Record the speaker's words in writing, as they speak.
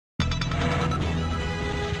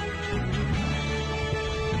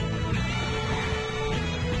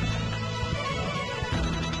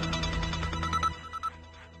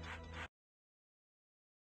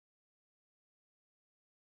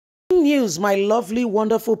News, my lovely,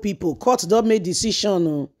 wonderful people. Court don make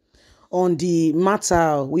decision on the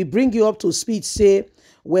matter. We bring you up to speed, say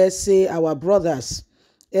our brothers,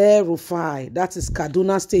 Rufai, that is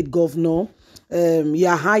Kaduna State Governor,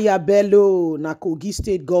 Yahaya Bello, na Kogi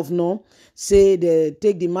State Governor, say they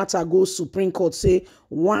take the matter go Supreme Court, say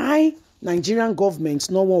why Nigerian government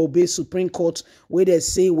no wan obey Supreme Court wey they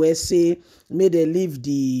say may they leave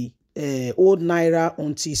the old Naira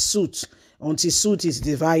until suit is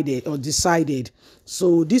divided or decided.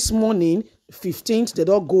 So this morning 15th they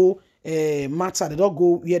don't go matter, they don't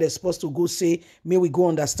go where they're supposed to go, say may we go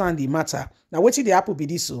understand the matter. Now wetin the apple be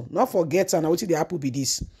this, so not forget, and wetin the apple be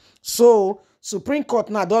this. So Supreme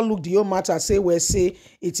Court now don't look the whole matter, say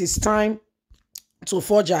it is time to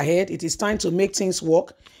forge ahead. It is time to make things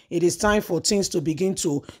work. It is time for things to begin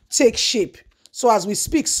to take shape. So as we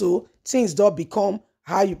speak, so things don't become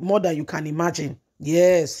more than you can imagine.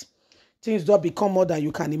 Yes, things don't become more than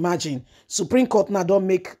you can imagine. Supreme Court now don't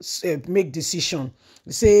make decision.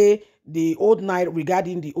 Say the old Naira,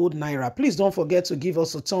 regarding the old Naira. Please don't forget to give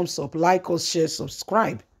us a thumbs up, like us, share,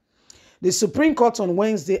 subscribe. The Supreme Court on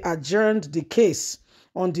Wednesday adjourned the case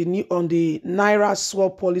on the Naira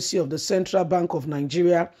swap policy of the Central Bank of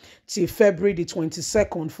Nigeria till February the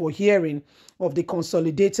 22nd for hearing of the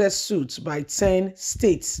consolidated suit by 10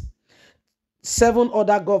 states. 7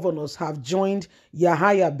 other governors have joined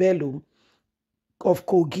Yahaya Bello of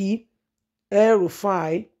Kogi,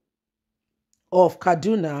 Rufai of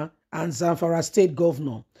Kaduna, and Zamfara State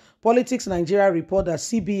Governor. Politics Nigeria report that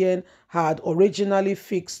CBN had originally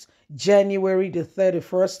fixed January the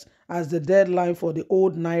 31st as the deadline for the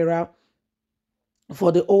old Naira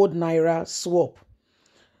swap.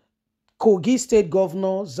 Kogi State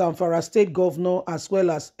Governor, Zamfara State Governor, as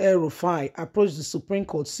well as Rufai approached the Supreme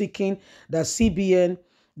Court seeking that CBN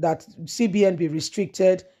be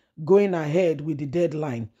restricted going ahead with the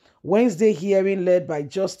deadline. Wednesday hearing led by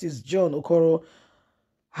Justice John Okoro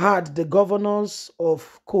had the governors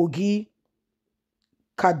of Kogi,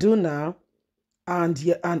 Kaduna,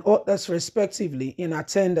 and others respectively in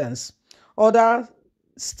attendance. Other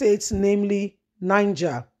states, namely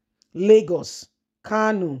Niger, Lagos,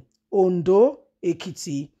 Kano, Ondo,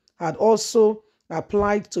 Ekiti, had also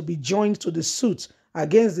applied to be joined to the suit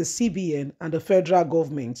against the CBN and the federal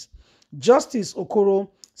government. Justice Okoro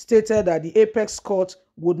stated that the Apex Court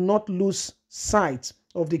would not lose sight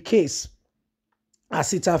of the case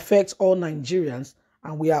as it affects all Nigerians,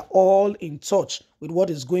 and we are all in touch with what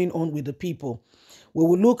is going on with the people. We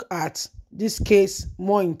will look at this case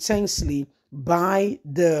more intensely by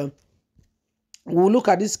the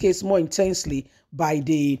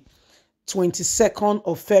 22nd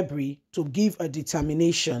of February to give a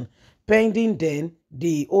determination. Pending then,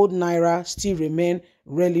 the old Naira still remain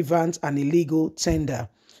relevant and illegal tender.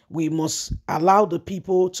 We must allow the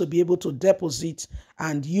people to be able to deposit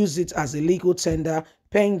and use it as a legal tender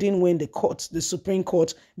pending when the Supreme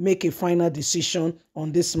Court make a final decision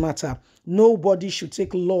on this matter. Nobody should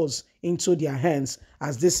take laws into their hands,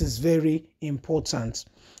 as this is very important.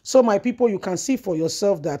 So my people, you can see for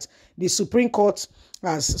yourself that the Supreme Court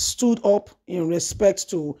has stood up in respect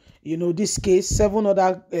to, this case. 7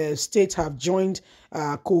 other states have joined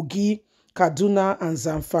Kogi, Kaduna, and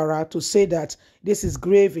Zamfara to say that this is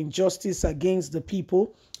grave injustice against the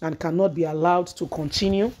people and cannot be allowed to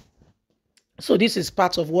continue. So this is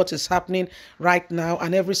part of what is happening right now,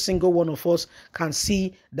 and every single one of us can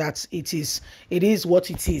see that it is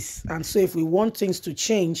what it is. And so if we want things to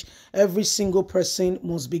change, every single person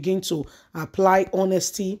must begin to apply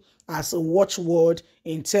honesty as a watchword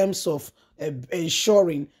in terms of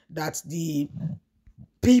ensuring that the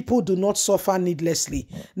people do not suffer needlessly.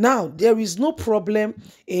 Now, there is no problem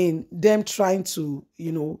in them trying to,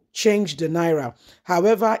 change the Naira.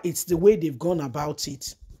 However, it's the way they've gone about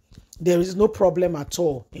it. There is no problem at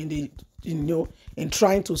all in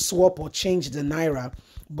trying to swap or change the Naira,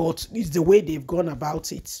 but it's the way they've gone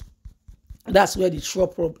about it. That's where the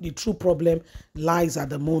true problem lies at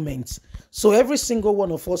the moment. So every single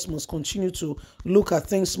one of us must continue to look at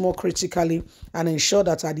things more critically and ensure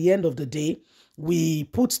that at the end of the day, we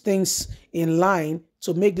put things in line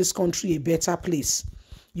to make this country a better place.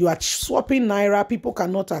 You are swapping Naira, people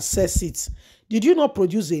cannot access it. Did you not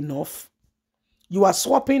produce enough? You are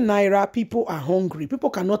swapping Naira, people are hungry. People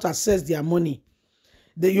cannot access their money.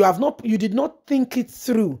 You did not think it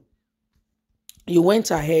through. You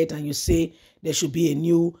went ahead and you say there should be a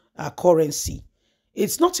new currency.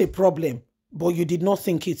 It's not a problem, but you did not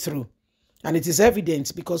think it through. And it is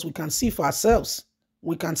evident because we can see for ourselves.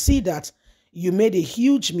 We can see that you made a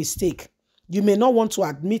huge mistake. You may not want to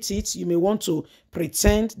admit it. You may want to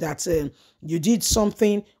pretend that you did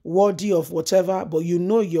something worthy of whatever, but you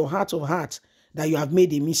know your heart of heart that you have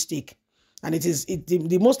made a mistake. And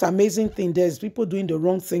the most amazing thing there is people doing the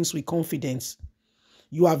wrong things with confidence.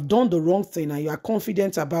 You have done the wrong thing and you are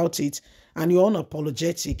confident about it and you're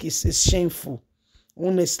unapologetic. It's shameful.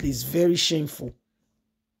 Honestly, it's very shameful.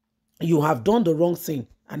 You have done the wrong thing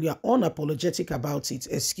and you are unapologetic about it.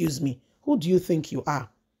 Excuse me. Who do you think you are?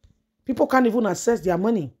 People can't even access their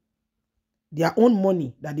money. Their own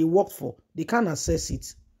money that they work for. They can't access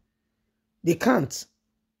it. They can't.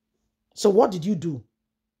 So what did you do?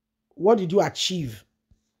 What did you achieve?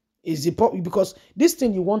 Is it because this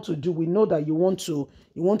thing you want to do, we know that you want to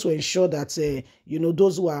ensure that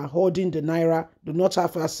those who are holding the Naira do not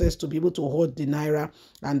have access to be able to hold the Naira,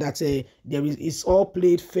 and that it's all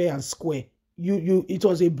played fair and square. It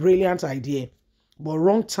was a brilliant idea, but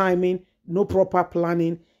wrong timing, no proper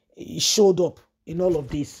planning, it showed up in all of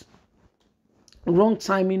this. Wrong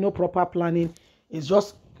timing, no proper planning. It's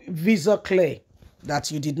just visa clear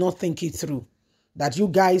that you did not think it through. That you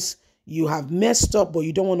guys, you have messed up, but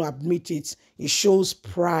you don't want to admit it. It shows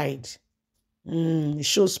pride. It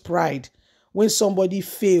shows pride. When somebody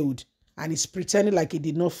failed and is pretending like he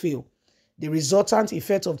did not fail, the resultant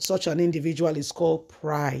effect of such an individual is called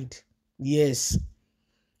pride. Yes.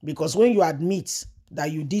 Because when you admit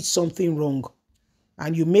that you did something wrong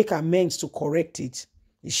and you make amends to correct it,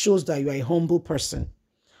 it shows that you are a humble person.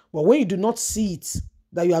 But when you do not see it,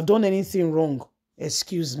 that you have done anything wrong,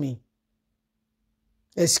 excuse me.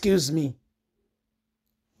 Excuse me.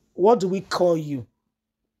 What do we call you?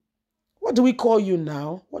 What do we call you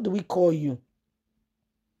now? What do we call you?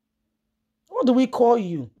 What do we call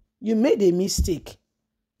you? You made a mistake.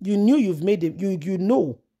 You knew you've made it. You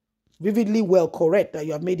know vividly well, correct, that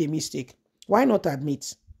you have made a mistake. Why not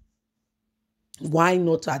admit? Why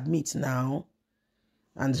not admit now?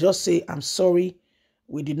 And just say, I'm sorry.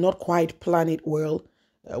 We did not quite plan it well.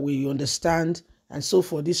 We understand. And so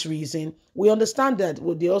for this reason, we understand that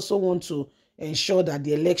they also want to ensure that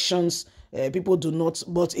the elections, people do not.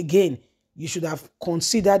 But again, you should have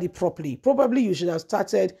considered it properly. Probably you should have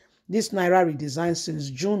started this Naira redesign since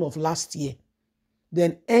June of last year.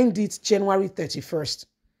 Then end it January 31st.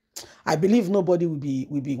 I believe nobody will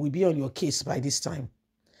be on your case by this time.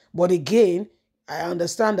 But again, I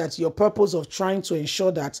understand that your purpose of trying to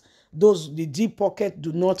ensure that the deep pocket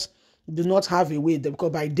do not have a way,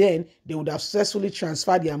 because by then they would have successfully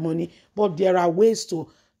transferred their money. But there are ways to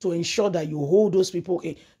ensure that you hold those people.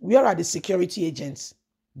 Where are the security agents?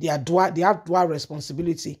 They have dual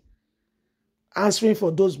responsibility, answering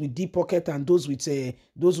for those with deep pocket and those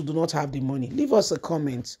who do not have the money. Leave us a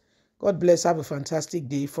comment. God bless. Have a fantastic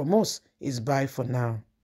day. From us, it's bye for now.